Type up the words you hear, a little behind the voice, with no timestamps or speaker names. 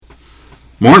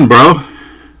Morning, bro.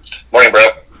 Morning, bro.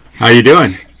 How you doing?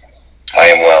 I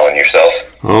am well, and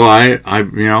yourself? Oh,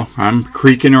 I'm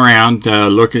creaking around,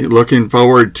 looking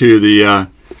forward to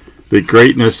the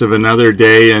greatness of another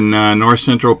day in north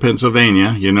central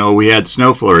Pennsylvania. You know, we had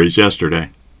snow flurries yesterday.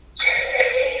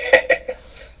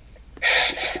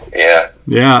 Yeah,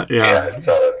 Yeah, yeah. yeah.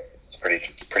 It's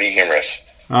pretty humorous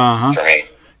Uh huh. for me.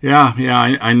 Yeah.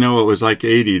 I know it was like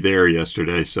 80 there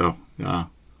yesterday, so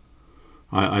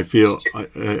I feel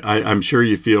I'm sure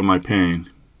you feel my pain.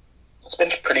 It's been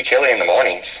pretty chilly in the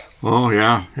mornings. Oh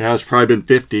yeah. It's probably been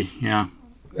 50. Yeah.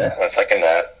 Yeah, it's like in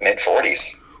the mid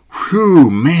 40s. Whew,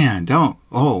 man, don't.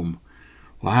 Oh,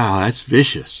 wow, that's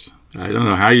vicious. I don't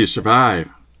know how you survive.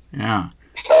 Yeah.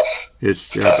 It's tough.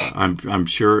 It's It's tough. I'm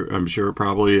sure it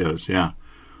probably is. Yeah.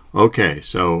 Okay.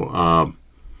 So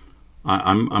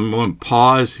I'm going to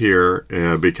pause here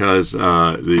because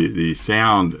the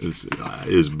sound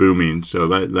is booming. So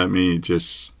let me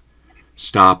just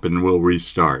stop and we'll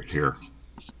restart here.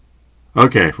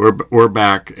 Okay, we're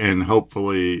back and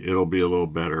hopefully it'll be a little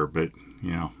better. But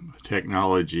you know,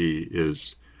 technology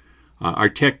is our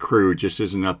tech crew just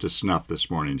isn't up to snuff this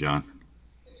morning, John.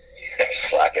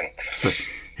 Slacking. So,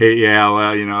 hey, yeah,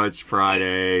 well, you know, it's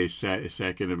Friday,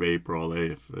 2nd of April.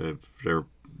 If their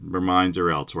minds are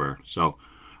elsewhere. So,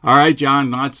 all right, John,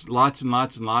 lots and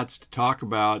lots to talk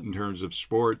about in terms of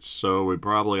sports. So we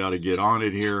probably ought to get on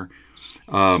it here.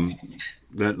 Um,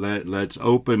 let's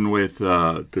open with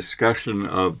discussion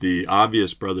of the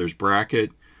Obvious Brothers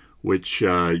bracket, which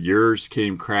yours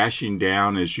came crashing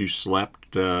down as you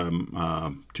slept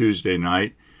Tuesday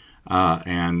night.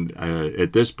 And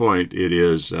at this point, it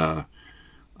is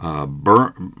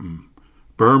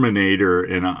Berminator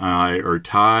and I are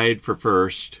tied for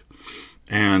first,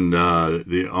 and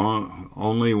the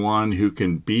only one who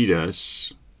can beat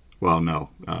us. Well, no,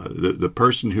 the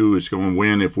person who is going to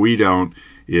win if we don't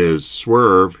is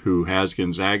Swerve, who has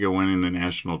Gonzaga winning the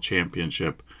national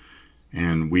championship,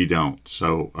 and we don't.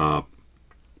 So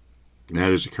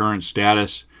that is the current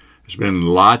status. There's been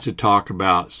lots of talk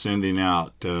about sending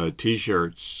out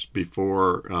T-shirts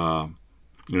before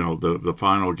the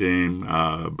final game.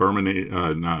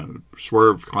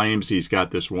 Swerve claims he's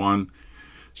got this one.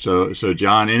 So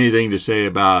John, anything to say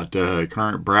about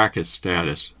current bracket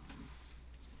status?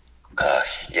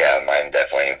 Yeah, mine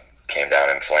definitely came down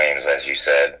in flames, as you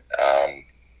said.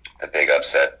 The big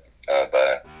upset of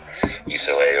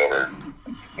UCLA over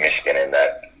Michigan in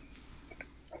that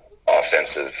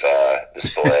offensive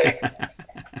display.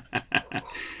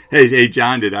 Hey,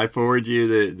 John, did I forward you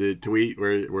the tweet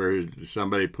where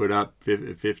somebody put up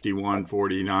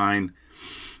 51-49?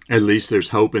 At least there's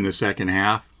hope in the second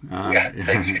half. Yeah,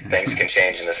 things can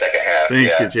change in the second half.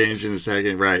 Things Yeah. can change in the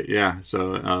second, right? Yeah.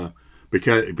 So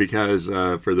because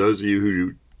for those of you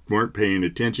who weren't paying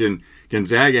attention,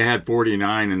 Gonzaga had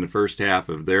 49 in the first half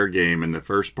of their game in the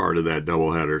first part of that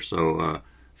doubleheader. So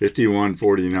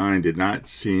 51-49 did not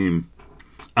seem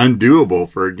undoable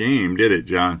for a game, did it,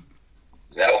 John?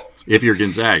 No. If you're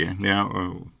Gonzaga, yeah.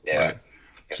 Yeah. Right.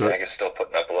 Gonzaga's still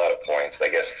putting up a lot of points. I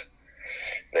guess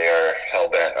they are hell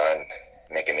bent on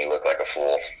making me look like a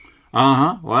fool.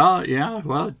 Well, yeah.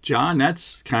 Well, John,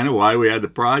 that's kind of why we had the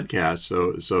broadcast,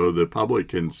 so the public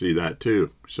can see that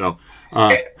too. So,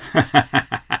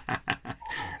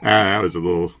 that was a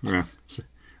little.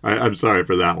 I'm sorry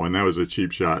for that one. That was a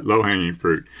cheap shot, low hanging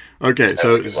fruit. Okay,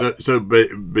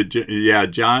 but yeah,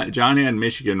 John had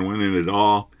Michigan winning it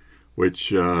all,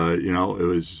 which it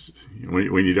was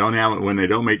when you don't have it, when they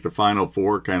don't make the Final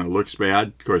Four, kind of looks bad.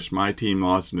 Of course, my team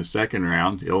lost in the second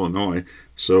round, Illinois.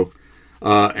 So.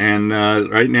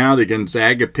 Right now, the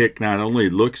Gonzaga pick not only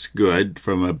looks good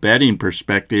from a betting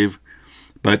perspective,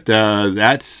 but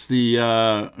that's the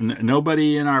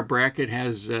nobody in our bracket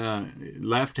has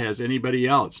has anybody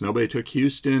else. Nobody took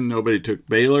Houston. Nobody took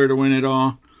Baylor to win it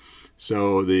all.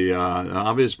 So the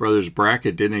Obvious Brothers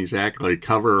bracket didn't exactly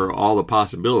cover all the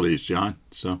possibilities, John.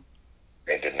 So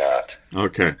They did not.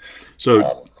 okay,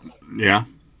 so yeah,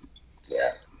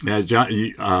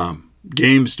 John.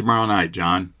 Games tomorrow night,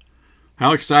 John.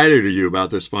 How excited are you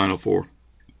about this Final Four?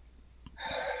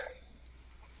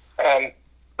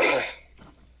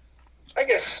 I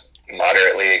guess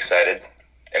moderately excited.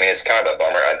 I mean, it's kind of a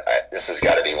bummer. This has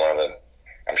got to be one of the.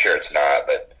 I'm sure it's not,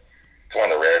 but it's one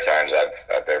of the rare times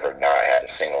I've ever not had a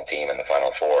single team in the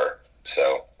Final Four.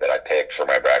 So that I picked for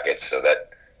my brackets. So that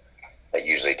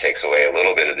usually takes away a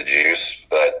little bit of the juice.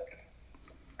 But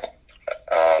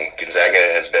Gonzaga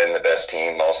has been the best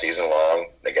team all season long.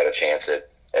 They got a chance at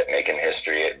making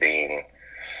history, at being,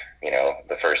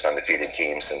 the first undefeated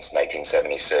team since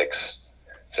 1976.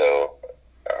 So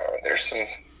there's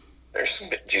some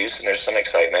juice and there's some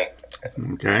excitement.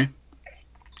 Okay.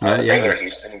 Baylor,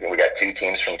 Houston. We got 2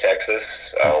 teams from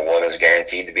Texas. One is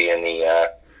guaranteed to be in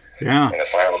the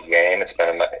final game. It's been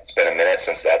a minute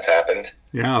since that's happened.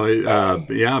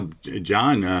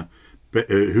 John. But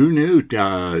who knew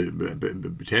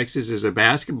Texas is a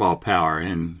basketball power?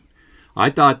 And I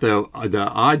thought the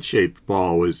odd shaped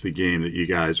ball was the game that you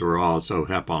guys were all so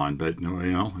hep on. But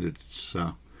it's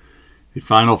the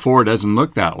Final Four doesn't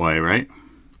look that way, right?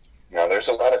 No, there's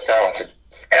a lot of talented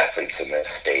athletes in this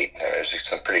state, and there's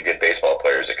some pretty good baseball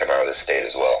players that come out of this state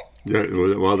as well. Yeah,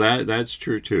 well, that's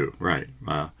true too, right?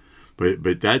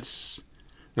 But that's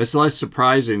less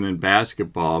surprising than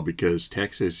basketball because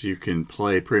Texas you can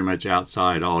play pretty much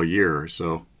outside all year,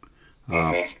 so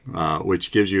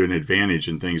which gives you an advantage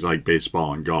in things like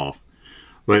baseball and golf.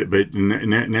 But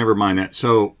never mind that.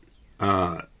 So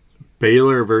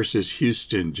Baylor versus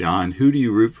Houston, John. Who do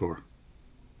you root for?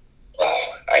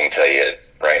 Oh, I can tell you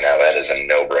right now that is a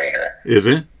no-brainer. Is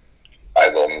it? I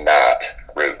will not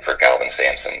root for Calvin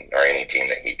Sampson or any team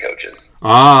that he coaches.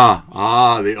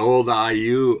 The old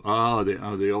IU.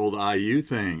 The old IU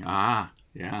thing.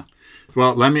 Yeah.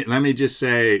 Well, let me just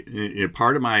say,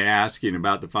 part of my asking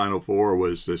about the Final Four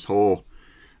was this whole.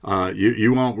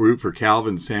 You won't root for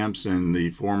Calvin Sampson,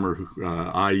 the former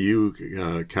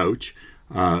IU coach,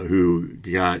 who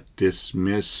got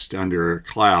dismissed under a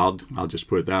cloud. I'll just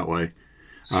put it that way.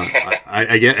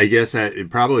 I guess that it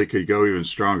probably could go even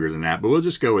stronger than that, but we'll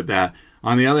just go with that.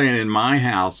 On the other hand, in my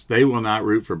house, they will not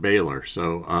root for Baylor.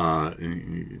 So,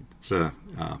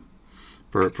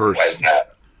 first, why is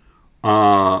that?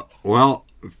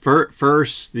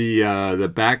 First,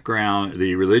 the background,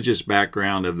 the religious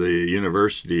background of the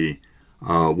university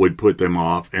would put them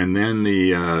off, and then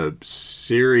the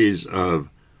series of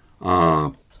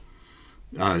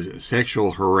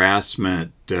sexual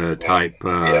harassment type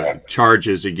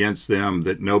charges against them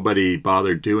that nobody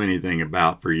bothered to do anything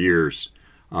about for years.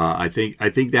 I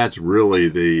think that's really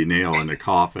the nail in the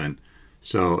coffin.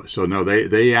 So no,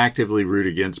 they actively root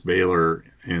against Baylor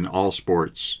in all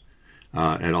sports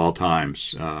at all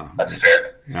times. That's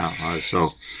fair. Yeah.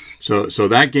 So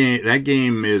that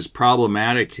game is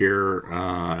problematic here.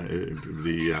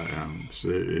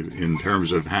 In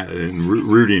terms of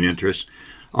rooting interest.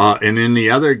 And in the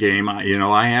other game,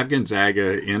 I have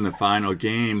Gonzaga in the final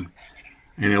game,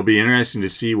 and it'll be interesting to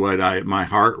see what my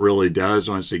heart really does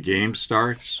once the game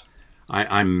starts.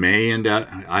 I may end up.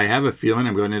 I have a feeling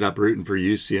I'm going to end up rooting for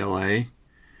UCLA,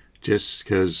 just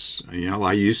because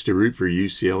I used to root for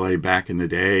UCLA back in the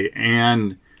day,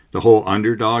 and the whole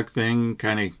underdog thing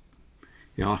kind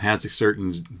of has a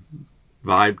certain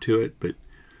vibe to it, but.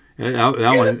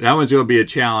 That one's going to be a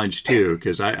challenge too,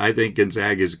 because I think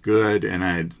Gonzaga is good, and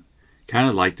I'd kind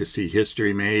of like to see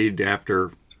history made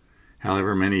after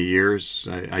however many years.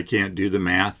 I can't do the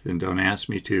math, and don't ask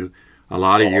me to. A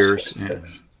lot of years.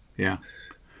 Yeah.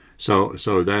 So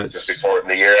that's just before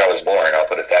the year I was born. I'll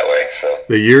put it that way. So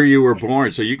the year you were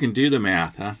born, so you can do the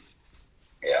math, huh?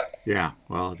 Yeah. Yeah.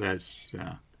 Well, that's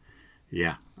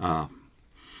yeah.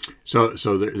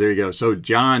 So there you go. So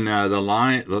John, the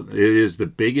line it is the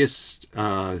biggest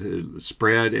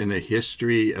spread in the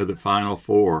history of the Final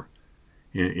Four.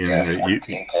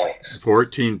 14 points.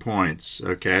 14 points.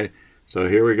 Okay. So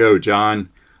here we go, John.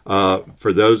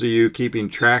 For those of you keeping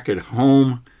track at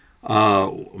home,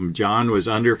 John was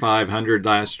under 500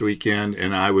 last weekend,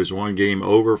 and I was one game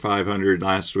over 500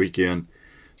 last weekend.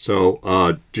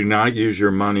 So do not use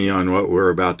your money on what we're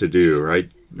about to do, right?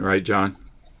 Right, John?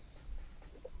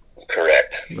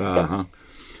 Correct. Uh-huh.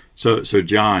 So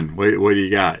John, what do you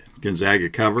got? Gonzaga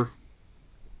cover?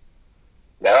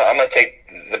 No, I'm going to take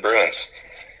the Bruins.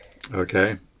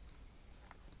 Okay.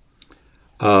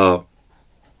 I'm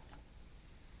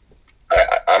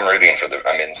rooting for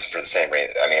for the same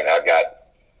reason. I've got,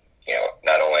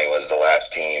 not only was the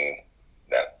last team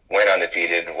that went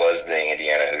undefeated was the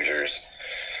Indiana Hoosiers,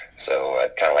 so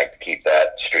I'd kind of like to keep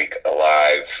that streak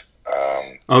alive.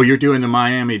 You're doing the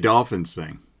Miami Dolphins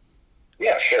thing.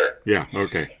 Yeah, sure. Yeah,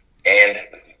 okay. And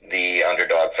the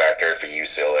underdog factor for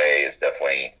UCLA is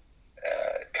definitely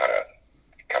kind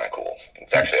of cool.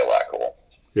 It's actually a lot cool.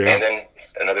 Yeah. And then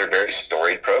another very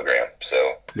storied program.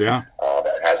 So yeah,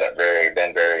 that hasn't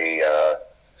been very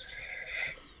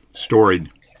storied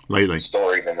lately.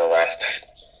 Storied in the last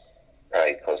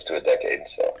probably close to a decade.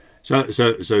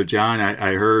 So John,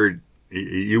 I heard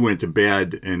you went to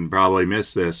bed and probably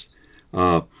missed this.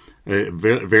 A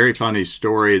very funny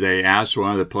story. They asked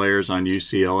one of the players on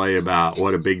UCLA about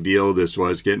what a big deal this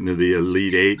was, getting to the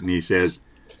Elite Eight, and he says,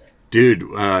 dude,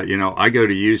 I go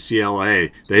to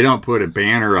UCLA. They don't put a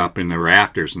banner up in the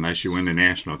rafters unless you win the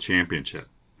national championship.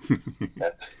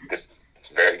 That's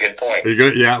very Very good point.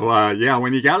 Yeah, well, yeah.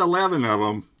 When you got 11 of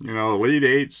them, Elite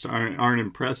Eights aren't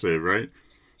impressive, right?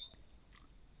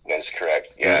 That's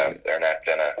correct. Yeah, they're not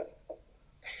gonna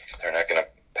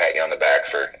pat you on the back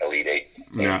for Elite Eight.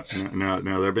 No.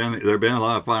 There've been a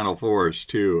lot of Final Fours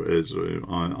too. Is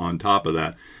on top of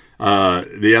that.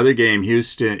 The other game,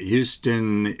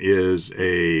 Houston is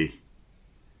a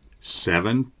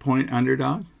 7-point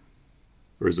underdog,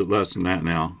 or is it less than that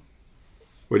now?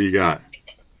 What do you got?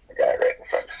 I got it right in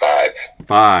front. 5.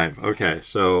 5. Okay,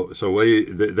 so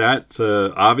that's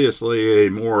obviously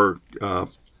a more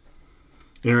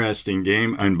interesting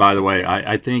game. And by the way, I'm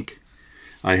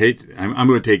going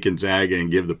to take Gonzaga and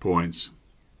give the points.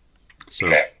 So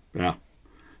okay. Yeah.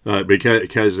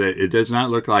 Because it does not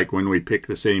look like when we pick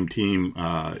the same team,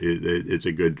 it's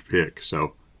a good pick.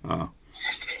 So,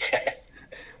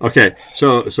 okay.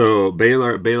 So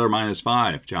Baylor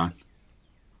 -5, John.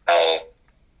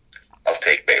 I'll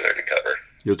take Baylor to cover.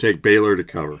 You'll take Baylor to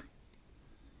cover.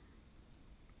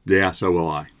 Yeah, so will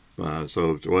I.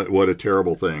 So what a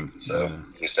terrible thing. So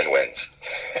Houston wins.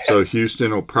 So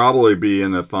Houston will probably be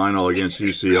in the final against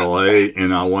UCLA,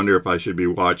 and I wonder if I should be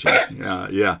watching.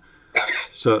 Yeah.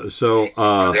 So there you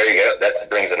go. That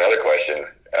brings another question.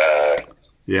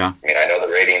 Yeah. I mean, I know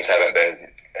the ratings haven't been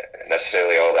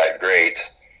necessarily all that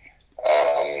great.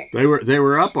 They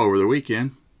were up over the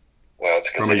weekend. Well,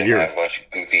 it's because they didn't have a bunch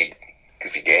of goofy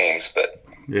games, but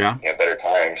yeah, better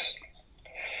times.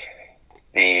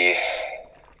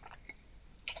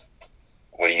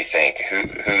 What do you think?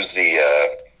 Who's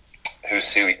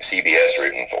CBS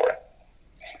rooting for?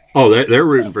 Oh, they're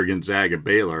rooting for Gonzaga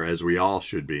Baylor, as we all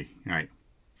should be. Right.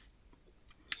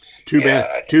 Two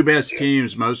best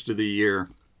teams most of the year,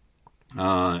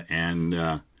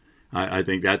 and I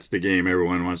think that's the game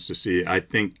everyone wants to see. I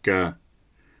think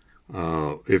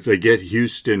if they get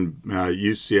Houston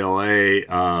UCLA,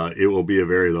 it will be a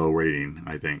very low rating,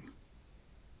 I think.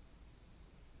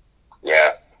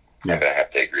 Yeah, I'm going to have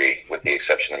to agree, with the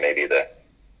exception of maybe the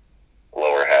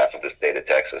lower half of the state of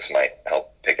Texas might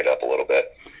help pick it up a little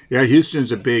bit. Yeah,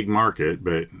 Houston's a big market,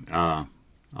 but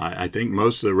I think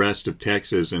most of the rest of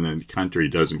Texas and the country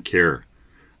doesn't care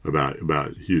about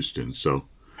Houston. So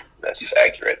that's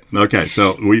accurate. Okay,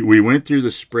 so we went through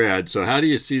the spread. So how do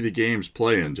you see the games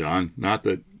playing, John? Not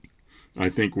that I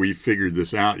think we figured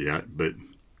this out yet, but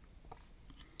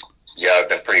yeah, I've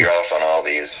been pretty off on all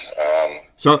these.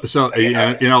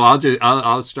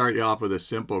 I'll start you off with a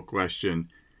simple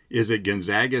question. Is it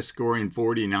Gonzaga scoring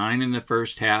 49 in the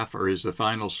first half, or is the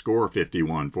final score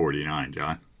 51-49,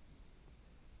 John?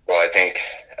 Well, they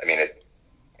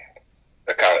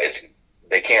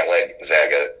can't let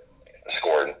Gonzaga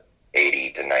score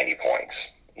 80 to 90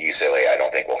 points. UCLA, I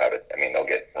don't think will have it. They'll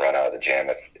get run out of the gym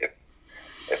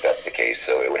if that's the case.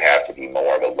 So it would have to be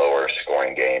more of a lower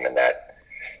scoring game, and that,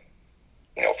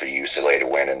 for UCLA to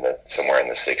win somewhere in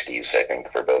the 60s, I think,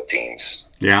 for both teams.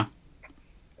 Yeah.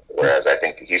 Whereas I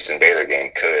think the Houston-Baylor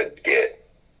game could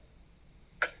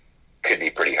be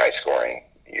pretty high scoring.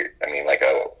 Like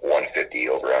a 150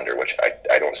 over-under, which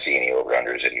I don't see any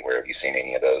over-unders anywhere. Have you seen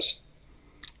any of those?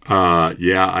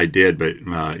 Yeah, I did, but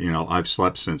I've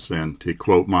slept since then, to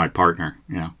quote my partner.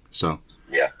 Yeah, so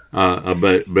yeah.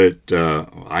 But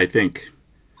I think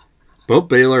both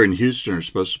Baylor and Houston are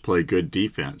supposed to play good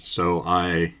defense. So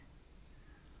I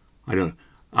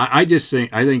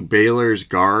think Baylor's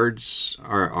guards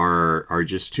are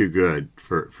just too good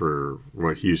for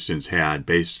what Houston's had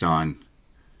based on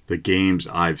the games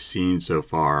I've seen so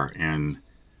far. And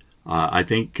I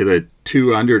think the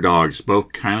two underdogs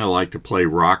both kind of like to play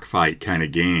rock fight kind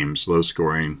of games, low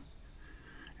scoring.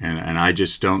 And I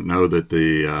just don't know that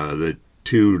the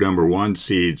two number one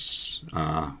seeds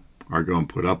are going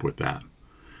to put up with that.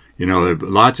 There are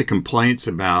lots of complaints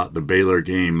about the Baylor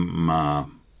game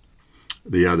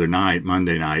the other night,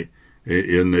 Monday night,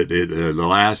 in that the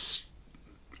last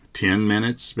 10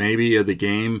 minutes maybe of the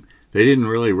game, they didn't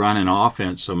really run an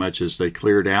offense so much as they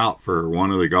cleared out for one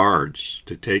of the guards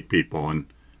to take people. And,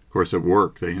 of course, it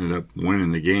worked. They ended up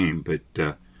winning the game. But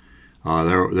I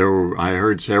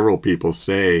heard several people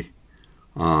say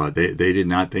they did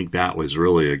not think that was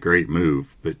really a great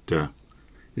move. But,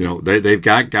 they've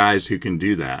got guys who can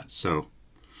do that. So,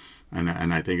 and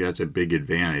I think that's a big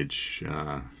advantage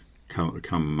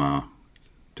come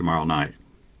tomorrow night.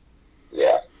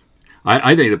 Yeah.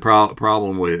 I think the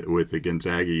problem with the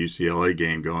Gonzaga UCLA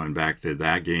game, going back to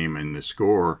that game and the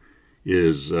score,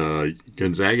 is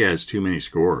Gonzaga has too many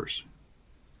scores,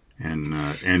 and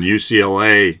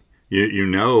UCLA,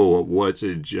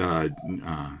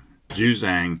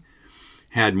 Juzang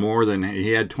had more than he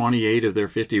had 28 of their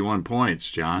 51 points,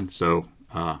 John. So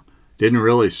didn't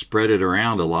really spread it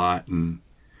around a lot, and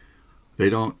they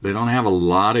don't have a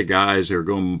lot of guys that are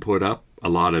going to put up a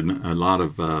lot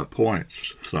of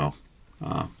points. So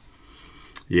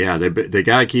yeah, they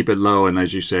got to keep it low. And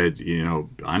as you said,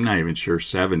 I'm not even sure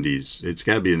 70s. It's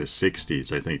got to be in the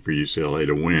 60s, I think, for UCLA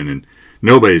to win. And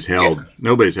nobody's held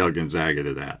Gonzaga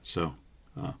to that. So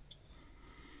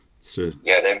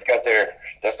yeah, they've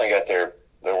definitely got their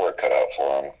work cut out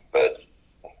for them. But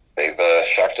they've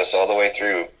shocked us all the way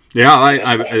through. Yeah,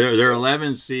 they're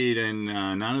 11 seed, and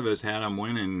none of us had them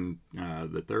winning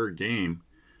the third game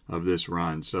of this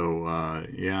run. So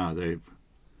yeah, they've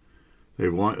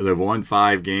won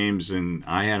 5 games, and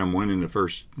I had them winning the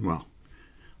first. Well,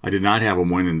 I did not have them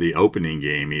winning the opening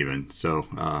game even. So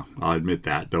I'll admit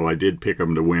that. Though I did pick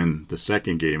them to win the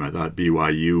second game. I thought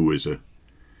BYU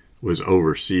was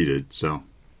overseeded. So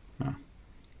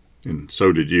and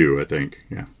so did you, I think.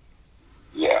 Yeah.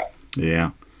 Yeah.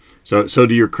 Yeah. So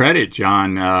to your credit,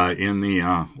 John, in the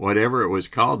whatever it was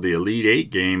called, the Elite Eight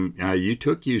game, you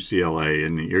took UCLA,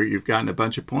 and you've gotten a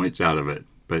bunch of points out of it,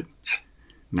 but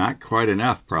not quite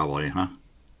enough, probably, huh?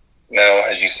 No,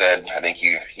 as you said, I think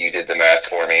you did the math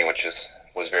for me, which was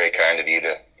very kind of you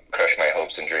to crush my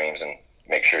hopes and dreams and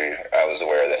make sure I was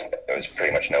aware that there was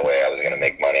pretty much no way I was going to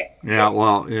make money. Yeah,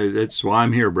 well, that's why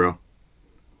I'm here, bro.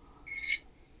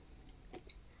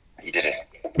 You did it.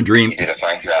 You did a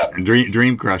fine job.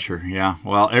 Dream crusher, yeah.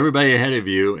 Well, everybody ahead of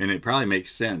you, and it probably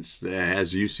makes sense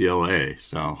as UCLA.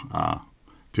 So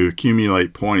to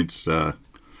accumulate points,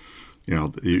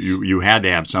 you had to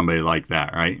have somebody like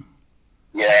that, right?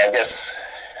 Yeah, I guess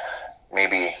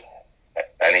maybe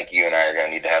I think you and I are going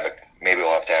to need to maybe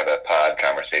we'll have to have a pod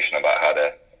conversation about how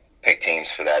to pick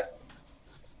teams for that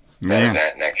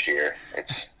event next year.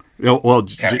 It's kind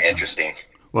of interesting.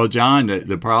 Well, John,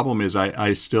 the problem is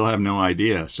I still have no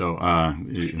idea. So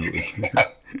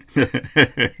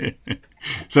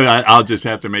so I'll just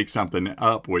have to make something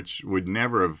up, which would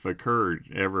never have occurred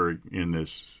ever in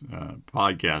this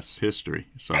podcast's history.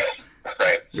 So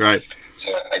right.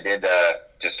 So I did,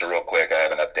 just real quick, I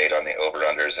have an update on the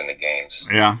over-unders in the games.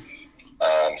 Yeah.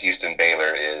 Houston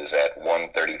Baylor is at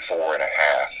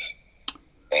 134.5,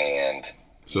 and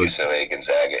UCLA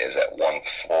Gonzaga is at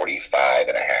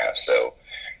 145.5. So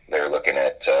they're looking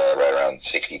at right around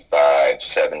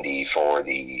 65-70 for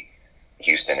the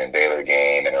Houston and Baylor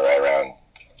game, and right around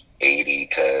 80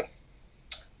 to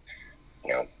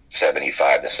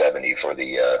 75-70 for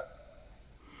the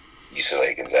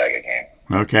UCLA Gonzaga game.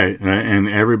 Okay, and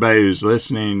everybody who's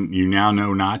listening, you now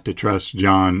know not to trust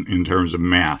John in terms of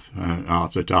math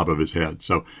off the top of his head.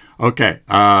 So, okay,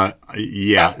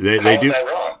 yeah, they do. That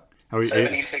wrong?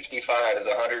 70-65 is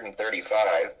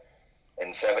 135,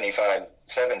 and 75-70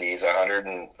 is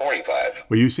 145.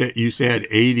 Well, you said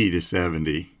 80 to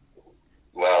 70.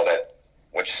 Well,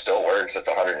 which still works. That's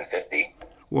 150.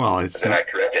 Well, it's. Then I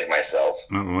corrected myself.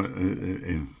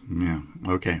 Yeah.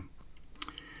 Okay.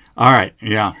 All right.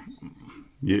 Yeah.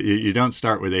 You don't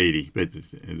start with 80, but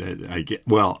I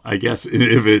guess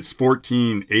if it's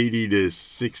 1480 to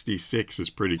 66 is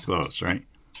pretty close, right?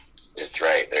 It's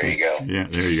right. There you go. Yeah,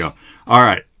 there you go. All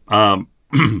right. Yeah,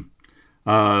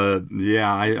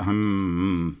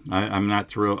 I'm not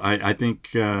thrilled. I think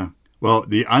the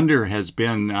under has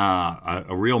been a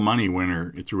real money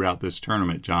winner throughout this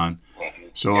tournament, John.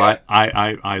 So yeah.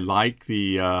 I like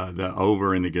the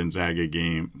over in the Gonzaga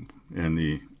game and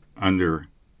the under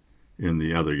in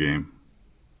the other game.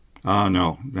 Oh,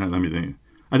 no. Let me think.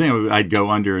 I think I'd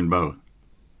go under in both.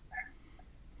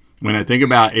 When I think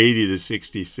about 80 to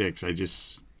 66,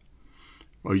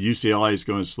 UCLA is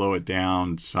going to slow it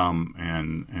down some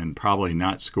and probably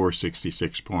not score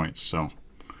 66 points. So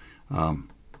there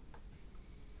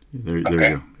you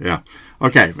go. Yeah.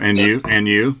 Okay. And you?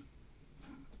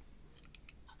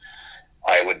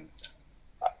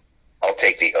 I'll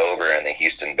take the over in the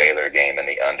Houston Baylor game and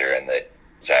the under in the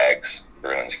Zags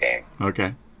Bruins game.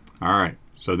 Okay. All right.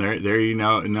 So there you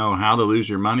know how to lose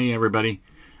your money, everybody,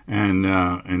 and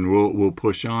we'll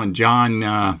push on. John,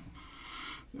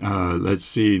 let's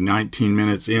see, 19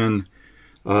 minutes in,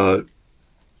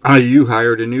 you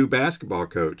hired a new basketball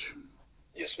coach.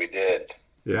 Yes, we did.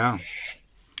 Yeah.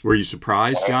 Were you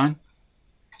surprised, John?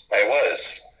 I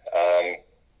was.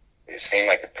 It seemed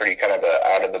like a pretty kind of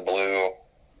out of the blue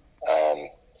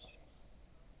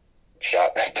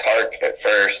shot in the dark at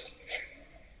first,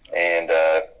 and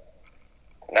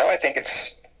now I think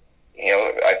it's,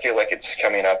 I feel like it's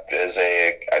coming up as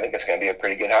I think it's going to be a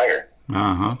pretty good hire.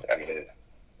 Uh-huh. I mean,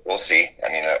 we'll see. I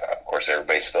mean, of course,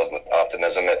 everybody's filled with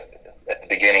optimism at the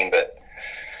beginning, but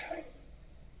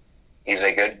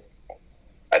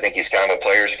I think he's kind of a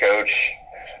player's coach.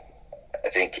 I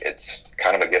think it's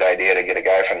kind of a good idea to get a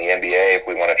guy from the NBA if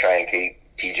we want to try and keep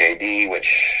TJD,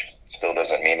 which still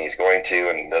doesn't mean he's going to,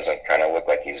 and doesn't kind of look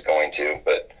like he's going to.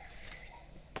 But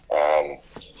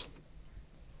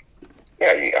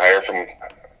yeah, you hire from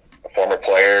a former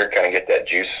player, kind of get that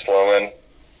juice flowing.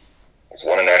 He's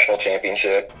won a national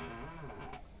championship.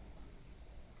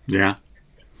 Yeah,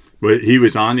 but he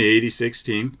was on the '86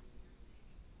 team.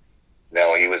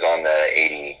 No, he was on the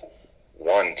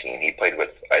 '81 team. He played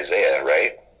with Isaiah,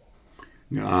 right?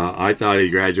 I thought he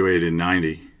graduated in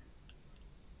 '90.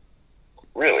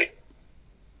 Really?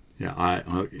 Yeah,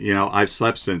 I've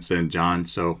slept since then, John.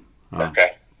 So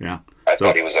okay. Yeah. I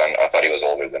thought he was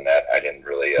older than that. I didn't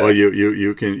really. Well,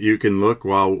 you can look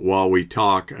while we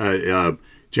talk,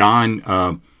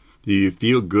 John. Do you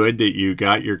feel good that you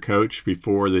got your coach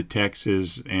before the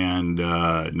Texas and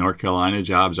North Carolina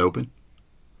jobs open?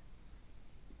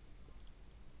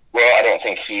 Well, I don't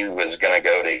think he was going to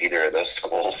go to either of those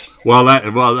schools. Well,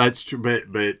 that's true,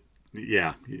 but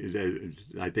yeah,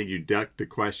 I think you ducked the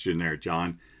question there,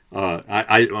 John.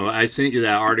 I sent you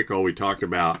that article we talked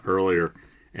about earlier,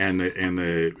 and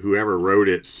the whoever wrote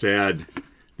it said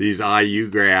these IU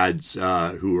grads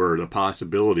who are the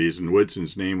possibilities, and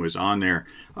Woodson's name was on there.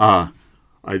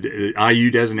 IU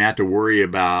doesn't have to worry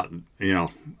about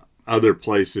other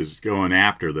places going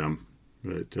after them,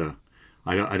 but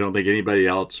I don't think anybody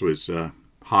else was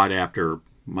hot after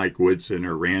Mike Woodson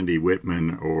or Randy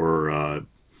Whitman or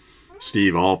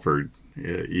Steve Alford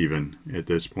even at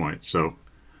this point. So,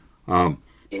 but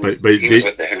he was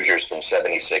with the Hoosiers from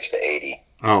 '76 to '80.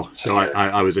 Oh, so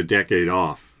I was a decade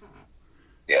off.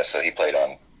 Yeah, so he played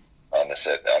on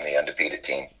the undefeated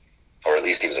team, or at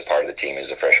least he was a part of the team. He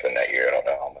was a freshman that year. I don't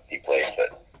know how much he played,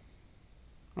 but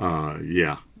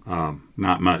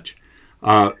not much,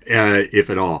 if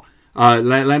at all.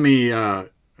 Let me.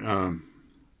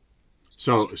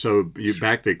 So you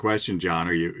back to the question, John.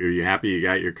 Are you happy you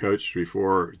got your coach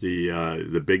before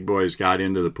the big boys got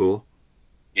into the pool?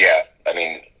 Yeah, I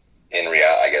mean, in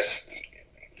reality, I guess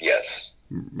yes.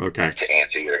 Okay. To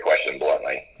answer your question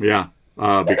bluntly. Yeah.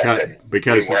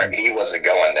 Because he wasn't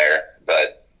going there,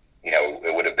 but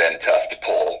it would have been tough to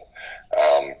pull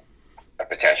a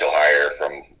potential hire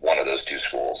from one of those two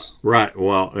schools. Right.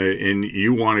 Well, and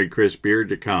you wanted Chris Beard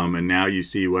to come, and now you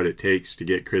see what it takes to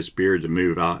get Chris Beard to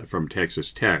move out from Texas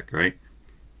Tech, right?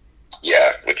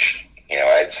 Yeah, which I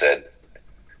had said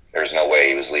there's no way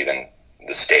he was leaving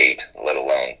the state, let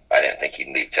alone I didn't think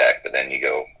he'd leave Tech. But then you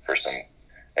go for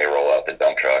they roll out the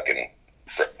dump truck and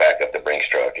back up the Brinks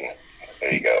truck, and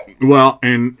there you go. Well,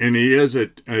 and he is a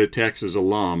Texas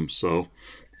alum, so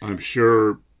I'm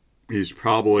sure he's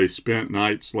probably spent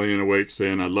nights laying awake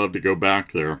saying, I'd love to go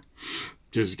back there.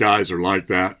 Just guys are like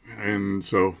that. And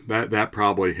so that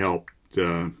probably helped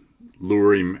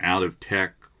lure him out of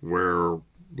Tech where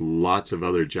lots of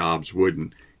other jobs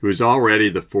wouldn't. He was already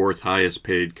the fourth highest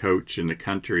paid coach in the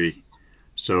country.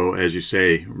 So, as you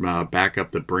say, back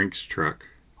up the Brinks truck.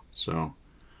 So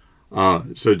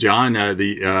John,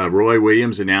 Roy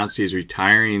Williams announced he's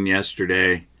retiring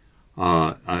yesterday.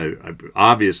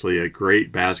 Obviously a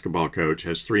great basketball coach,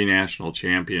 has 3 national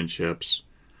championships,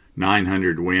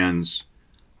 900 wins.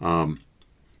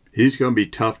 He's going to be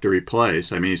tough to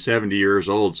replace. I mean, he's 70 years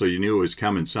old, so you knew it was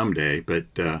coming someday.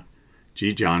 But,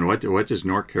 gee, John, what does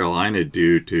North Carolina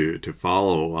do to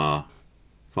follow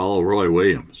Roy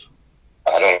Williams?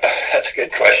 I don't know. That's a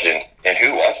good question. And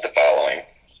who wants to follow him?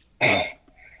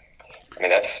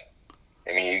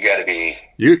 You got to be.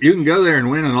 You can go there and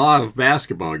win a lot of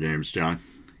basketball games, John.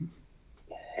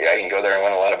 Yeah, you can go there and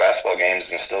win a lot of basketball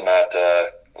games and still not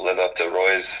live up to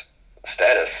Roy's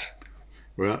status.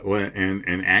 Well,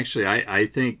 and actually, I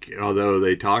think although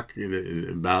they talk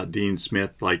about Dean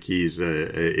Smith like he's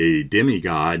a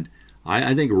demigod,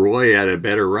 I think Roy had a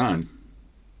better run.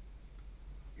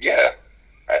 Yeah,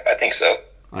 I think so.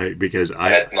 Because I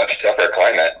had much tougher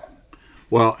climate.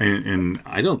 Well, and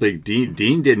I don't think Dean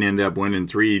didn't end up winning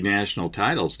 3 national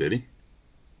titles, did he?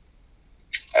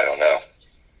 I don't know.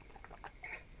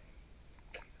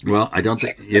 Well, I don't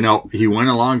think, he went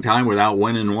a long time without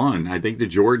winning one. I think the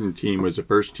Jordan team was the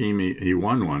first team he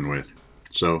won one with.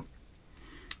 So,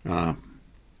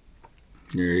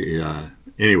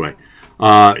 anyway,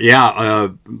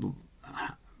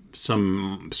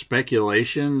 some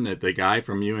speculation that the guy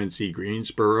from UNC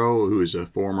Greensboro, who is a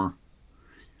former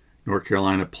North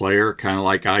Carolina player, kind of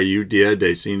like IU did,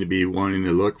 they seem to be wanting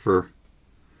to look for,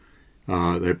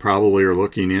 they probably are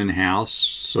looking in-house,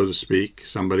 so to speak,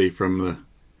 somebody from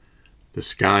the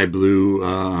Sky Blue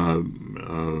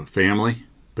family.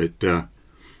 But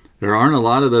there aren't a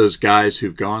lot of those guys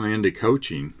who've gone into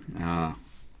coaching.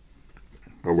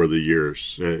 over the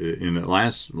years. In the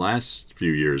last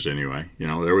few years, anyway.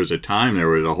 There was a time there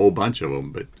was a whole bunch of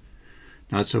them, but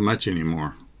not so much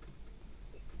anymore.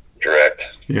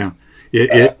 Correct. Yeah,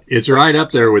 it's right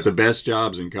up there with the best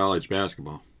jobs in college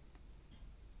basketball.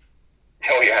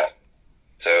 Oh yeah.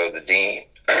 So the dean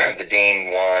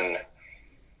won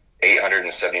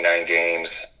 879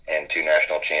 games and 2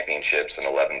 national championships and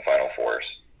 11 Final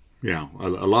Fours. Yeah, a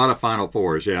lot of Final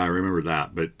Fours. Yeah, I remember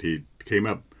that. But he came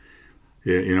up.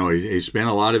 He spent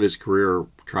a lot of his career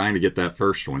trying to get that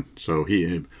first one. So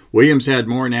Williams had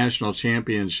more national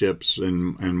championships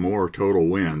and more total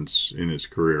wins in his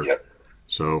career. Yep.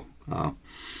 So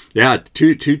yeah,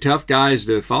 two tough guys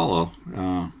to follow.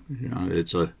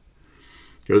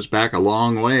 Goes back a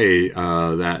long way,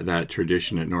 that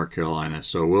tradition at North Carolina.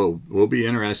 So we'll be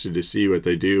interested to see what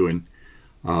they do. And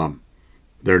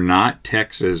they're not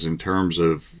Texas in terms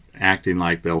of acting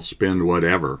like they'll spend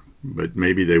whatever, but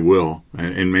maybe they will,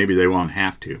 and maybe they won't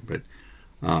have to. But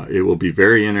it will be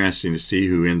very interesting to see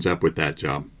who ends up with that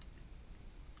job.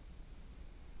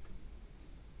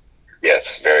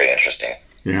 Yes, very interesting.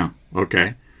 Yeah.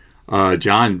 Okay.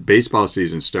 John, baseball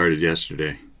season started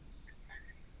yesterday.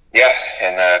 Yeah,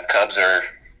 and the Cubs are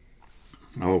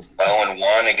Oh.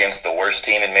 0-1 against the worst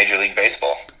team in Major League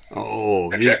Baseball. Oh.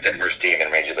 Projected worst team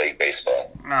in Major League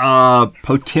Baseball.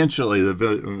 Potentially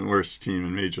the worst team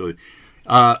in Major League.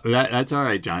 That's all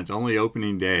right, John. It's only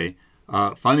opening day.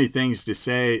 Funny things to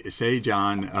say,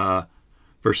 John.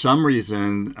 For some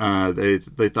reason,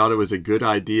 they thought it was a good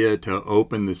idea to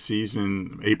open the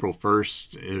season April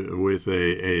 1st with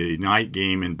a night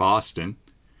game in Boston.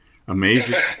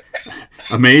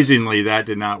 Amazingly, that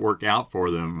did not work out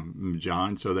for them,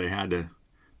 John. So they had to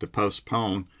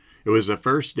postpone. It was the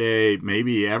first day,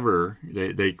 maybe ever,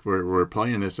 they were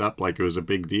playing this up like it was a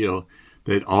big deal,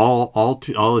 that all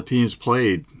the teams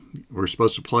were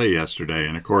supposed to play yesterday.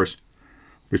 And, of course,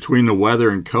 between the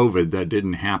weather and COVID, that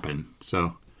didn't happen.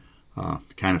 So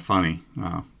kind of funny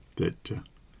that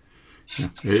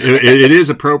it is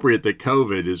appropriate that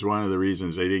COVID is one of the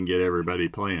reasons they didn't get everybody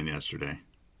playing yesterday.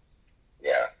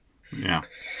 Yeah. Yeah.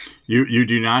 You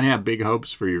do not have big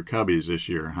hopes for your Cubbies this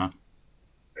year, huh?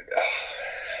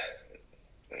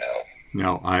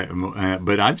 No,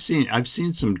 but I've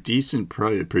seen some decent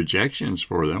projections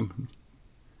for them.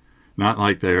 Not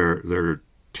like they're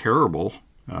terrible.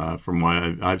 From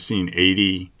what I've seen,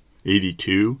 80,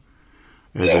 82.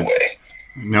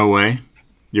 No way.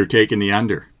 You're taking the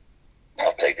under.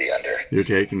 I'll take the under. You're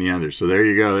taking the under. So there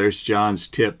you go. There's John's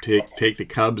tip. Take the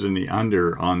Cubs and the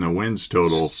under on the wins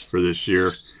total for this year.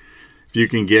 If you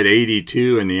can get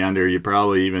 82 in the under,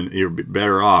 you're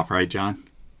better off, right, John?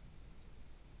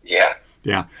 Yeah.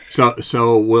 Yeah.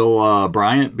 So will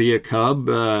Bryant be a Cub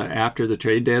after the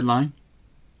trade deadline?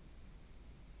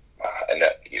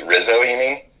 Rizzo, you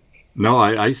mean? No,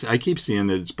 I keep seeing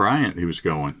that it's Bryant who's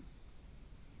going.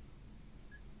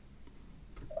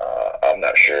 I'm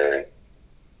not sure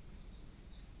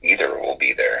either will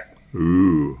be there.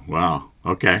 Ooh, wow.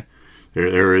 Okay.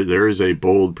 There is a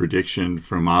bold prediction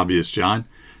from Obvious John.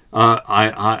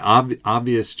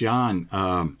 Obvious John,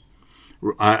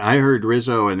 I heard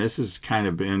Rizzo, and this has kind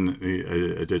of been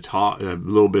a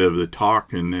little bit of the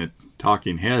talk in the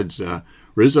talking heads.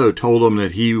 Rizzo told him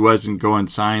that he wasn't going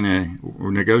to sign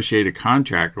or negotiate a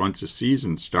contract once the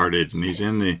season started, and he's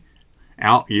in the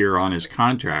out year on his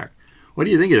contract. What do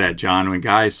you think of that, John, when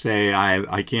guys say,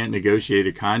 I can't negotiate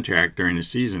a contract during the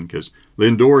season? Because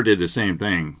Lindor did the same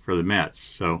thing for the Mets.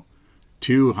 So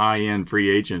 2 high-end free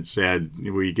agents said,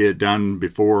 we get done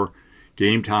before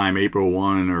game time, April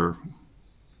 1, or,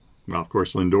 well, of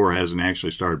course, Lindor hasn't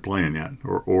actually started playing yet,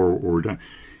 or done.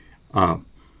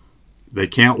 They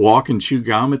can't walk and chew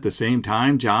gum at the same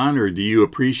time, John? Or do you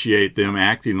appreciate them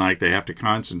acting like they have to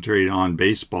concentrate on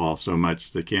baseball so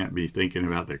much they can't be thinking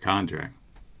about their contract?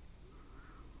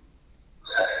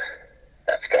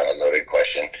 That's kind of a loaded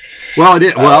question. Well,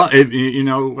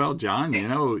 John,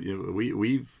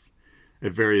 we've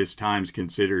at various times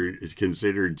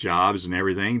considered jobs and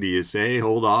everything. Do you say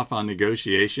hold off on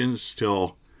negotiations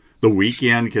till the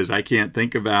weekend because I can't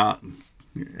think about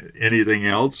anything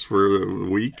else for a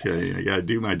week? I got to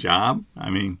do my job. I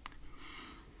mean,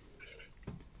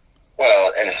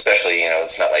 well, and especially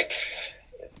it's not like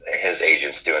his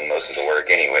agent's doing most of the work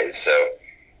anyways. So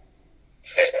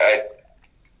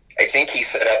I think he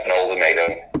set up an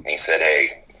ultimatum. He said,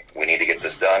 hey, we need to get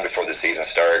this done before the season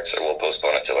starts or we'll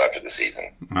postpone it till after the season.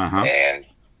 Uh-huh. And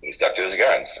he stuck to his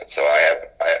guns. So I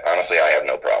have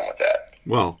no problem with that.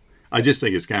 Well, I just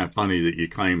think it's kind of funny that you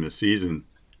claim the season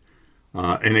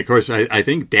And of course, I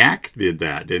think Dak did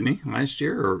that, didn't he, last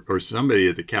year? Or somebody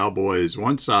at the Cowboys,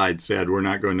 one side said, we're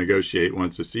not going to negotiate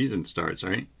once the season starts,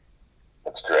 right?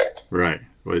 That's correct. Right.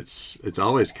 Well, it's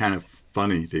always kind of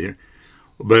funny to hear.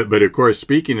 But of course,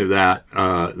 speaking of that,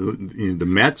 the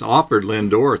Mets offered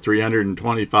Lindor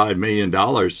 $325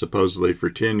 million supposedly for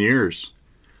 10 years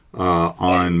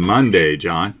on Monday,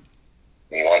 John.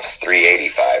 He wants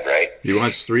 385, right? He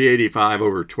wants 385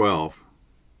 over 12.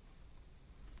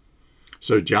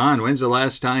 So, John, when's the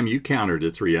last time you countered a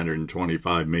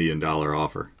 $325 million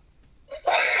offer?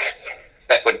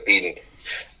 That would be,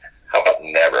 how about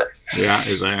never? Yeah,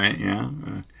 is that right? Yeah.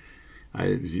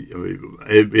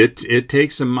 It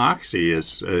takes some moxie,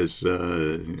 as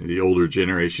the older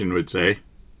generation would say.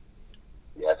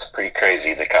 Yeah, it's pretty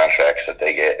crazy, the contracts that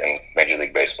they get in Major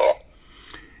League Baseball.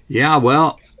 Yeah,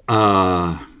 well,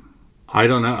 I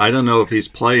don't know. I don't know if he's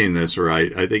playing this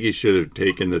right. I think he should have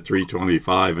taken the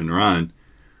 325 and run.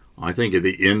 I think at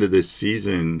the end of this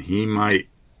season, he might.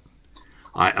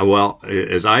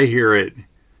 As I hear it,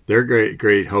 their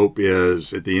great hope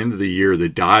is at the end of the year the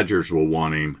Dodgers will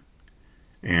want him,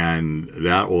 and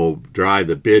that will drive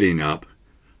the bidding up.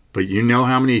 But you know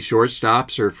how many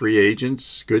shortstops are free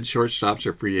agents? Good shortstops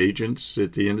are free agents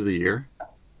at the end of the year.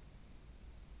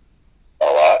 A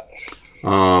lot.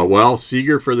 Well,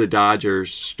 Seager for the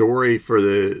Dodgers, Story for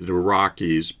the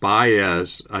Rockies,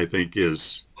 Baez, I think,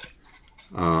 is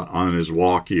on his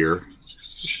walk year.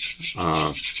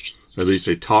 At least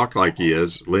they talk like he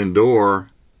is. Lindor,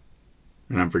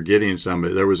 and I'm forgetting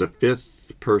somebody. There was a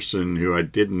fifth person who I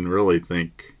didn't really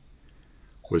think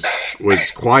was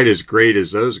quite as great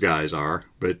as those guys are,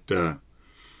 but there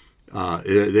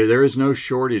is no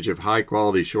shortage of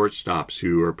high-quality shortstops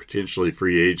who are potentially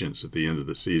free agents at the end of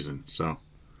the season. So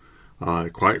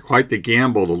quite the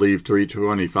gamble to leave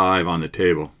 325 on the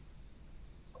table,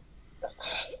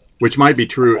 which might be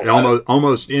true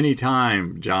almost any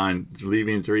time, John.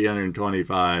 Leaving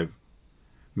 $325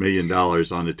 million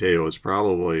on the table is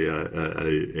probably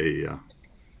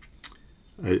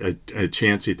a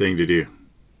chancy thing to do.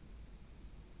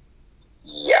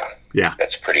 Yeah.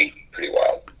 That's pretty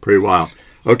wild. Pretty wild.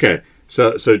 Okay,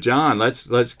 so John,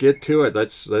 let's get to it.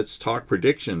 Let's talk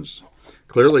predictions.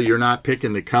 Clearly, you're not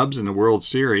picking the Cubs in the World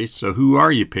Series. So who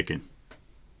are you picking?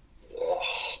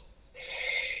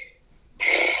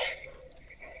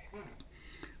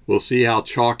 We'll see how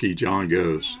chalky John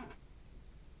goes.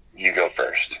 You go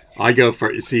first. I go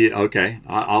first. See, okay,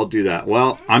 I'll do that.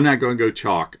 Well, I'm not going to go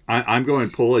chalk. I'm going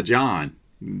to pull a John.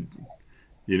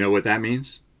 You know what that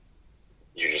means?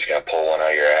 You're just going to pull one out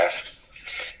of your ass?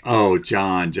 Oh,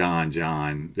 John.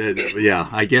 Yeah,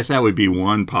 I guess that would be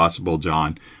one possible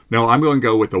John. No, I'm going to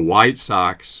go with the White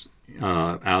Sox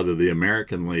out of the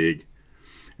American League,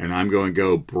 and I'm going to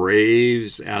go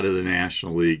Braves out of the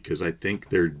National League because I think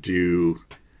they're due.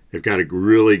 They've got a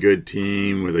really good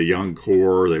team with a young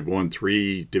core. They've won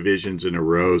 3 divisions in a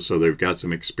row, so they've got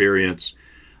some experience.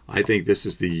 I think this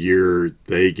is the year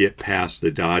they get past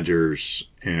the Dodgers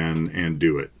and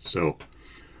do it. So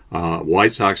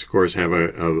White Sox, of course, have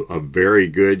a very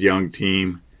good young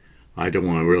team. I don't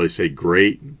want to really say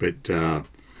great, but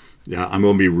I'm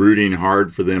going to be rooting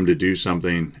hard for them to do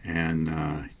something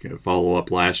and follow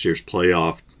up last year's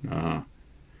playoff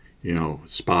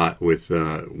spot with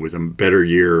a better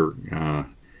year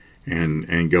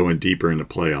and going deeper in the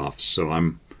playoffs. So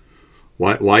I'm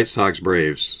White Sox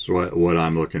Braves is what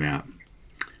I'm looking at,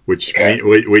 which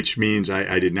means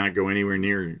I did not go anywhere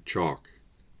near chalk.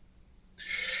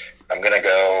 I'm going to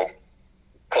go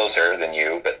closer than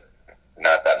you, but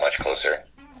not that much closer.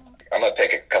 I'm going to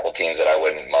pick a couple teams that I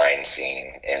wouldn't mind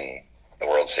seeing in the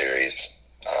World Series.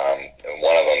 And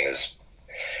one of them is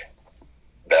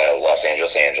the Los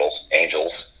Angeles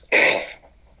Angels.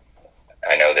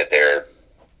 I know that they're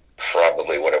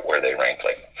probably where they rank,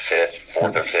 like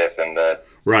 4th or 5th in the...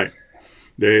 Right.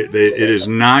 It is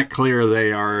not clear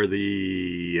they are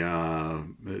they're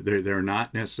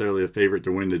not necessarily a favorite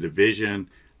to win the division.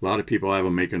 A lot of people have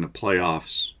them making the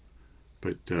playoffs,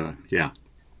 but yeah.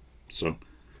 So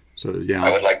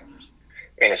yeah.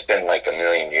 It's been like a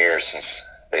million years since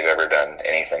they've ever done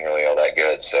anything really all that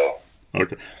good. So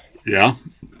okay, yeah,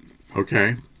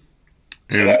 okay.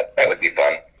 So that would be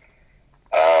fun.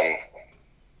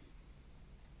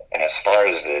 And as far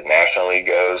as the National League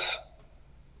goes,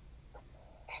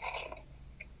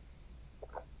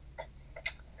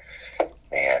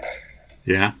 man,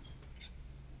 yeah.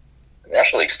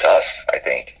 National League's tough, I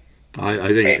think. I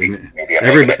think maybe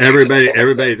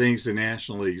everybody thinks the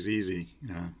National League's easy.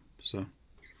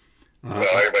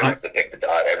 Everybody wants to pick the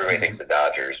Dodgers. Everybody thinks the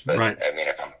Dodgers, but right. I mean,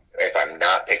 if I'm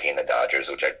not picking the Dodgers,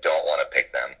 which I don't want to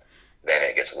pick them, then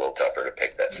it gets a little tougher to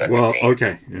pick that second Well, team.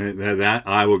 okay, that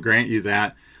I will grant you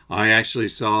that. I actually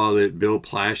saw that Bill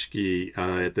Plaschke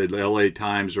at the L.A.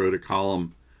 Times wrote a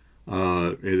column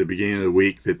at the beginning of the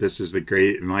week that this is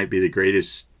it might be the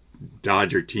greatest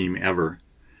Dodger team ever,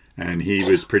 and he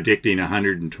was predicting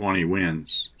 120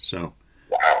 wins. So,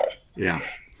 Wow. yeah,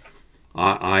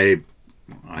 I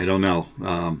don't know.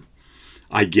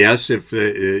 I guess if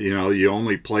you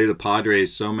only play the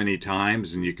Padres so many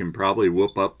times, and you can probably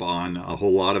whoop up on a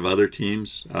whole lot of other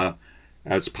teams,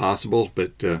 that's possible.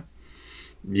 But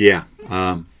yeah,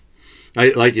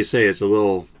 like you say, it's a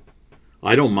little.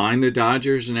 I don't mind the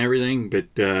Dodgers and everything, but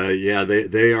yeah,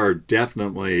 they are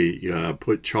definitely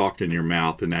put chalk in your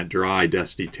mouth and that dry,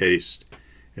 dusty taste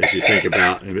as you think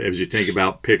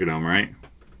about picking them, right?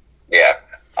 Yeah.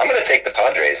 I'm going to take the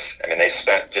Padres. I mean, they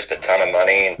spent just a ton of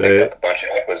money and picked up a bunch of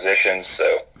acquisitions,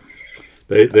 so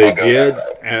they did.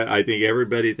 I think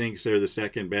everybody thinks they're the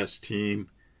second best team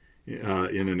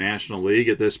in the National League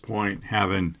at this point,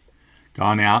 having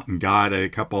gone out and got a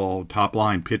couple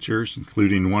top-line pitchers,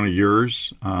 including one of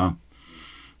yours.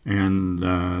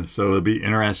 And so it'll be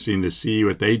interesting to see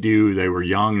what they do. They were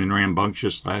young and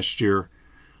rambunctious last year.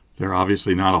 They're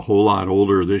obviously not a whole lot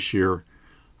older this year.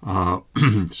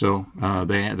 So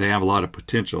they have a lot of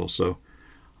potential. So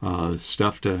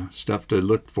stuff to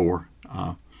look for.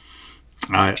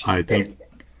 I think,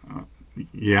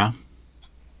 yeah.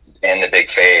 And the big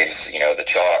faves, the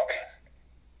chalk,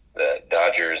 the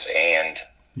Dodgers and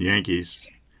Yankees.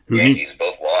 Yankees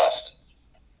both lost.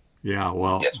 Yeah,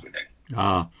 well, yes, we did.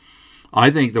 I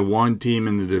think the one team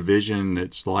in the division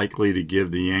that's likely to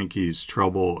give the Yankees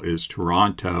trouble is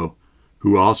Toronto,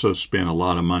 who also spent a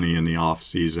lot of money in the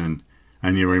offseason.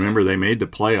 And you remember they made the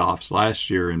playoffs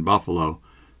last year in Buffalo,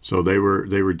 so they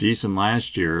were decent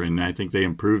last year, and I think they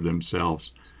improved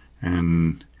themselves.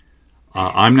 And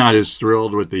I'm not as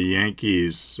thrilled with the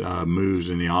Yankees' moves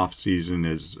in the offseason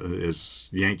as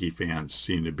Yankee fans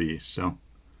seem to be. So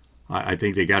I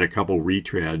think they got a couple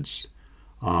retreads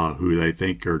who they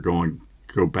think are going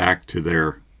to go back to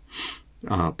their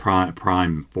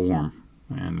prime form.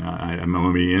 And I'm going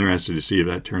to be interested to see if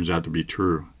that turns out to be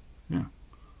true. Yeah.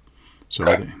 So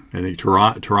I think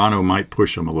Toronto might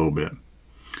push them a little bit.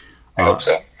 I hope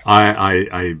so.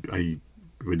 I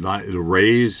would like the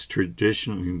Rays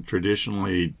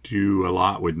traditionally do a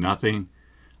lot with nothing.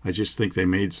 I just think they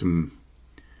made some.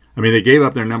 I mean, they gave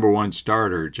up their number one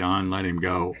starter, John, let him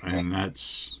go, and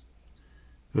that's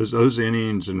those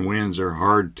innings and wins are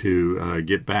hard to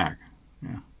get back.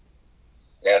 Yeah.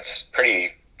 That's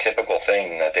pretty typical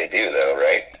thing that they do, though,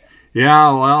 right?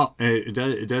 Yeah, well,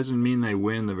 it doesn't mean they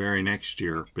win the very next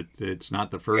year, but it's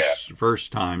not the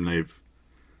first time they've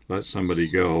let somebody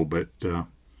go. But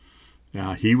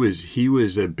yeah, he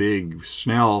was a big.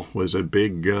 Snell was a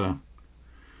big gun,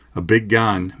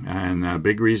 and a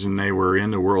big reason they were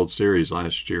in the World Series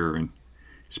last year. And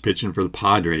he's pitching for the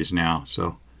Padres now,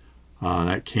 so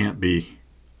that can't be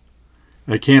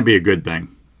a good thing.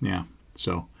 Yeah,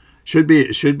 so should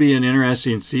be an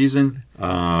interesting season.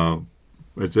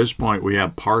 At this point, we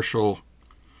have partial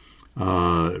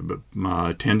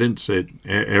attendance at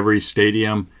every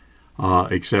stadium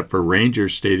except for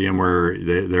Rangers Stadium, where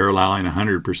they're allowing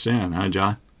 100%. Huh,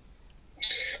 John?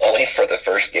 Only for the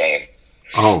first game.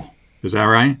 Oh, is that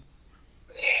right?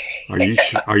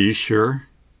 Are you sure?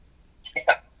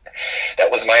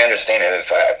 That was my understanding.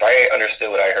 If I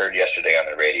understood what I heard yesterday on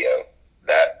the radio,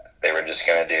 that they were just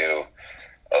going to do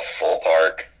a full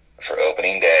park for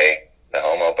opening day, the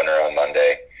home opener on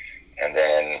Monday, and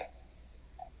then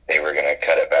they were going to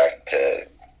cut it back to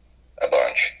a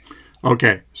bunch.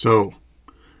 Okay, so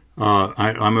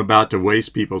I'm about to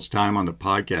waste people's time on the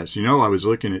podcast. I was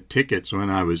looking at tickets when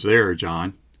I was there,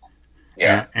 John.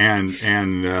 Yeah. And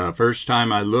first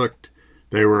time I looked,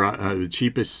 they were the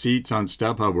cheapest seats on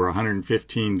StubHub were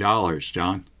 $115,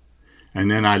 John.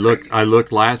 And then I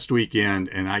looked last weekend,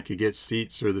 and I could get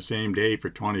seats for the same day for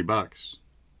 $20.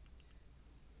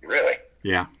 Really?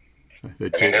 Yeah. They're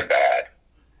bad.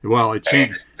 Well, it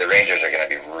changed. The Rangers are going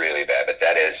to be really bad, but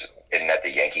isn't that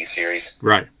the Yankees series?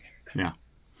 Right. Yeah.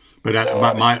 But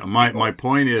my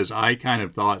point is, I kind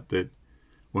of thought that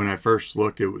when I first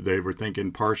looked, they were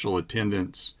thinking partial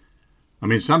attendance. I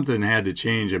mean, something had to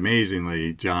change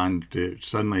amazingly, John, to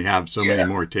suddenly have so many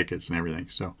more tickets and everything.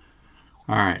 So,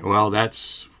 all right. Well,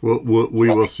 we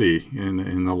will see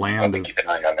in the land of. Keep an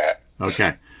eye on that.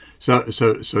 Okay.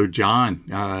 So John,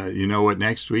 you know what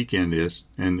next weekend is,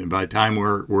 and by the time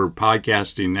we're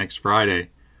podcasting next Friday,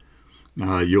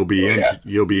 you'll be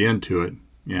into it.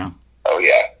 Yeah. Oh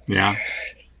yeah. Yeah.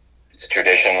 It's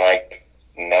tradition like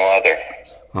no other.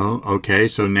 Oh, okay.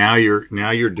 So now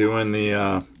you're doing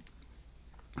the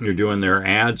You're doing their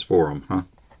ads for them, huh?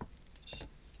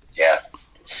 Yeah,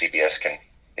 CBS can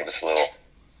give us a little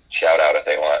shout out if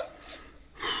they want.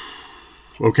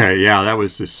 Okay, yeah, that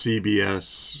was the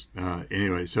CBS.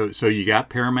 Anyway, so you got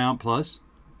Paramount Plus?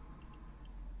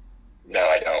 No,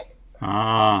 I don't.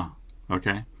 Ah,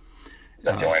 okay. Is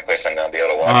that the only place I'm going to be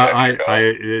able to watch extra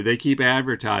golf? They keep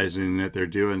advertising that they're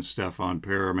doing stuff on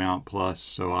Paramount Plus,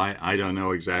 so I don't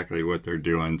know exactly what they're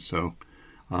doing. So,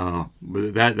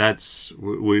 but that's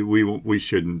we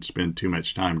shouldn't spend too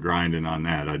much time grinding on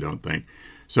that. I don't think.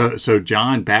 So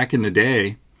John, back in the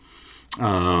day,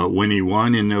 when he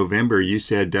won in November, you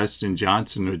said Dustin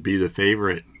Johnson would be the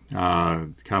favorite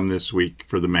come this week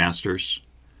for the Masters.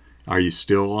 Are you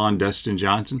still on Dustin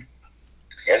Johnson?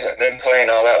 He hasn't been playing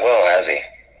all that well, has he?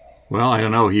 Well, I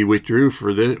don't know. He withdrew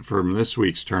from this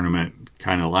week's tournament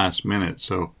kind of last minute,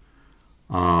 so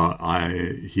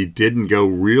he didn't go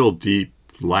real deep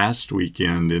last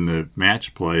weekend in the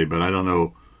match play, but I don't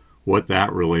know what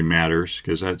that really matters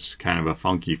because that's kind of a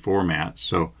funky format.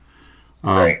 So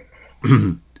Right.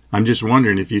 I'm just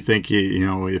wondering if you think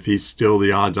if he's still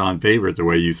the odds-on favorite the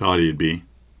way you thought he'd be.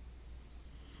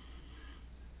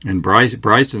 And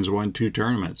Bryson's won 2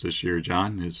 tournaments this year.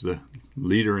 John is the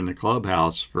leader in the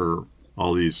clubhouse for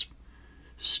all these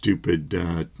stupid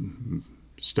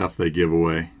stuff they give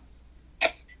away.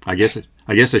 I guess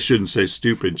I shouldn't say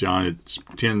stupid, John. It's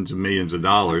tens of millions of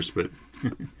dollars, but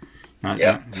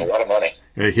it's a lot of money.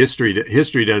 History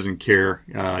doesn't care.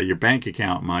 Your bank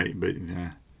account might, but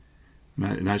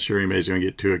not sure anybody's going to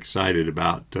get too excited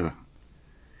about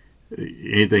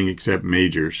anything except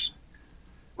majors.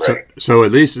 Right. So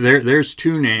at least there's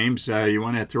 2 names. You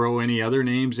want to throw any other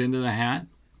names into the hat?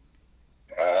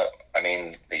 I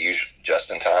mean, the usual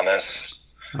Justin Thomas.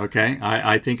 Okay,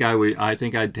 I think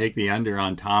I'd take the under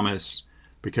on Thomas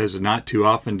because not too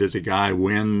often does a guy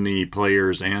win the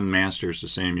Players and Masters the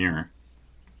same year.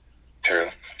 True.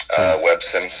 Webb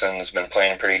Simpson's been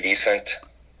playing pretty decent.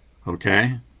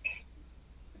 Okay.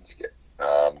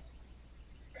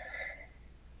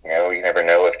 You never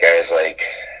know with guys like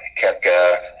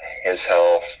Koepka, his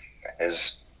health,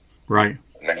 his right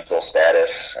mental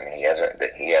status. I mean, he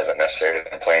hasn't necessarily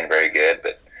been playing very good,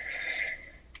 but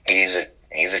he's a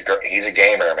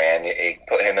gamer, man. You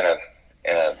put him in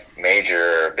a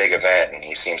major or big event, and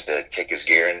he seems to kick his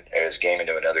game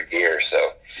into another gear.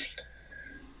 So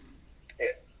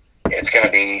it's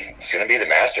gonna be the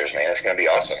Masters, man. It's gonna be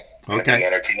awesome. It's gonna be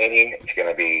entertaining.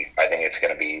 I think it's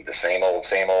gonna be the same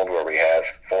old where we have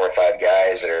 4 or 5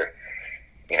 guys that are,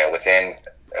 within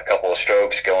a couple of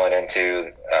strokes going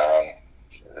into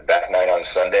the back nine on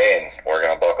Sunday, and we're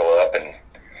gonna buckle up and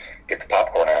get the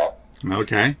popcorn out.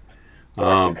 Okay.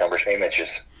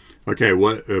 Images. Okay.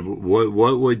 What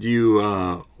would you?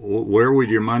 Where would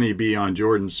your money be on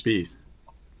Jordan Spieth?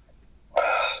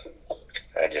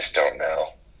 I just don't know.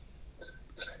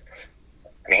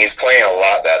 I mean, he's playing a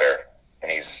lot better,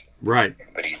 and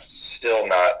but he's still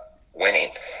not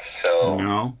winning. So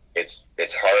no, it's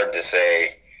hard to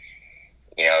say.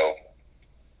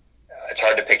 It's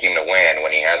hard to pick him to win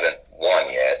when he hasn't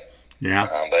won yet. Yeah.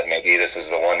 But maybe this is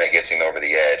the one that gets him over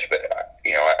the edge. But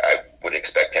I would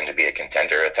expect him to be a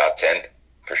contender, a top 10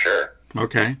 for sure.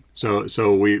 Okay,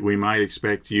 so we might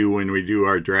expect you when we do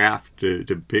our draft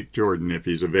to pick Jordan if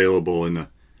he's available in the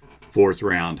 4th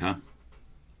round, huh?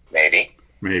 Maybe.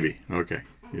 Okay.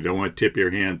 You don't want to tip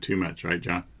your hand too much, right,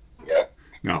 John? Yeah.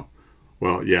 No.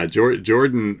 Well, yeah,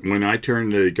 Jordan, when I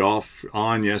turned the golf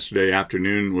on yesterday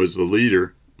afternoon, was the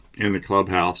leader in the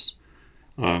clubhouse.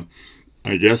 I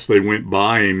guess they went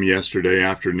by him yesterday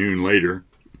afternoon later,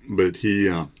 but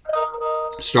he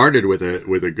started with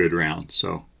a good round.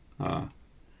 So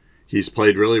he's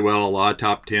played really well, a lot of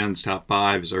top 10s, top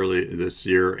 5s early this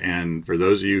year. And for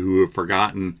those of you who have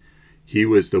forgotten, he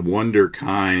was the wonder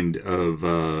kind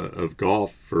of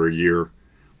golf for a year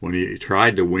when he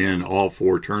tried to win all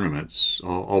 4 tournaments,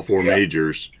 all 4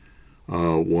 majors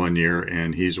one year,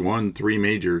 and he's won 3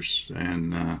 majors,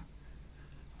 and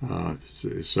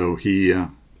so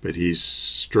but he's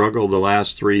struggled the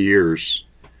last 3 years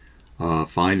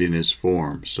finding his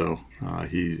form. So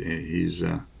he's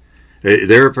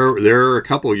there are a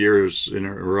couple years in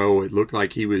a row. It looked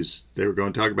like they were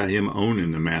going to talk about him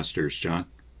owning the Masters, John.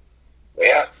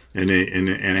 Yeah.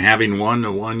 And having won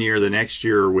the 1 year, the next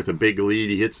year with a big lead,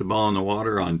 he hits the ball in the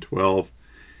water on 12,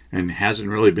 and hasn't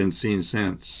really been seen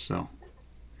since. So,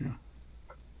 yeah,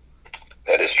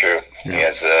 that is true. Yeah. He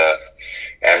has, as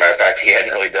a matter of fact, he hadn't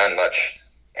really done much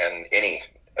in any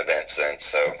event since.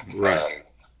 So, right,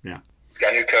 yeah, he's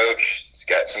got a new coach. He's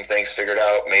got some things figured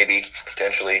out, maybe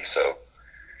potentially. So,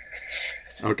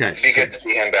 okay, it'd be good to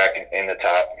see him back in the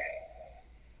top.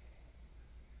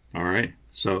 right.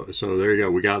 So there you go.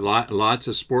 We got lots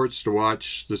of sports to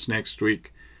watch this next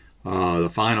week. The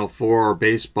Final Four,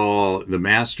 baseball, the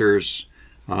Masters.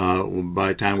 By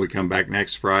the time we come back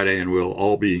next Friday, and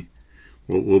we'll be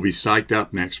psyched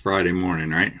up next Friday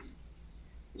morning, right?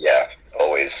 Yeah,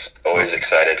 always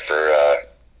excited for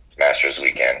Masters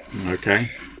weekend. Okay.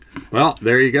 Well,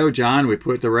 there you go, John. We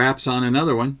put the wraps on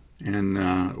another one, and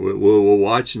we'll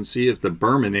watch and see if the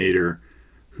Berminator,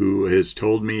 who has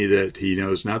told me that he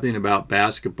knows nothing about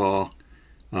basketball,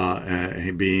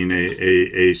 being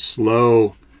a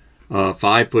slow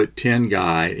 5'10"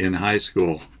 guy in high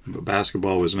school,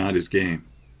 basketball was not his game.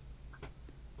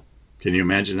 Can you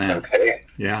imagine that? Okay.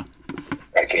 Yeah.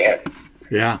 I can.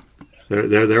 Yeah.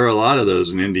 There are a lot of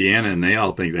those in Indiana, and they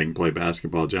all think they can play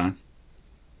basketball, John.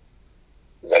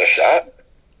 Is that a shot?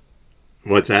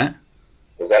 What's that?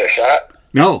 Is that a shot?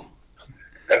 No.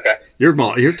 Okay.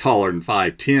 You're taller than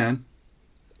 5'10".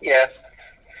 Yeah.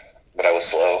 But I was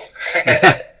slow.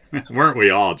 Weren't we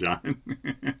all, John?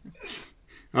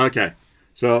 Okay.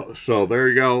 So there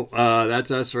you go.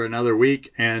 That's us for another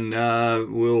week, and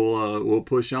we'll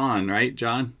push on, right,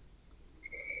 John?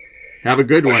 Have a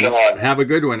good one. Have a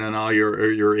good one on all your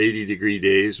 80-degree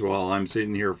days while I'm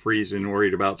sitting here freezing,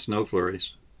 worried about snow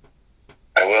flurries.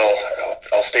 I will.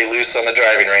 I'll stay loose on the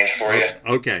driving range for you.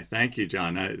 Okay. Thank you,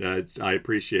 John. I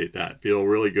appreciate that. Feel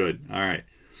really good. All right.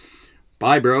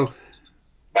 Bye, bro.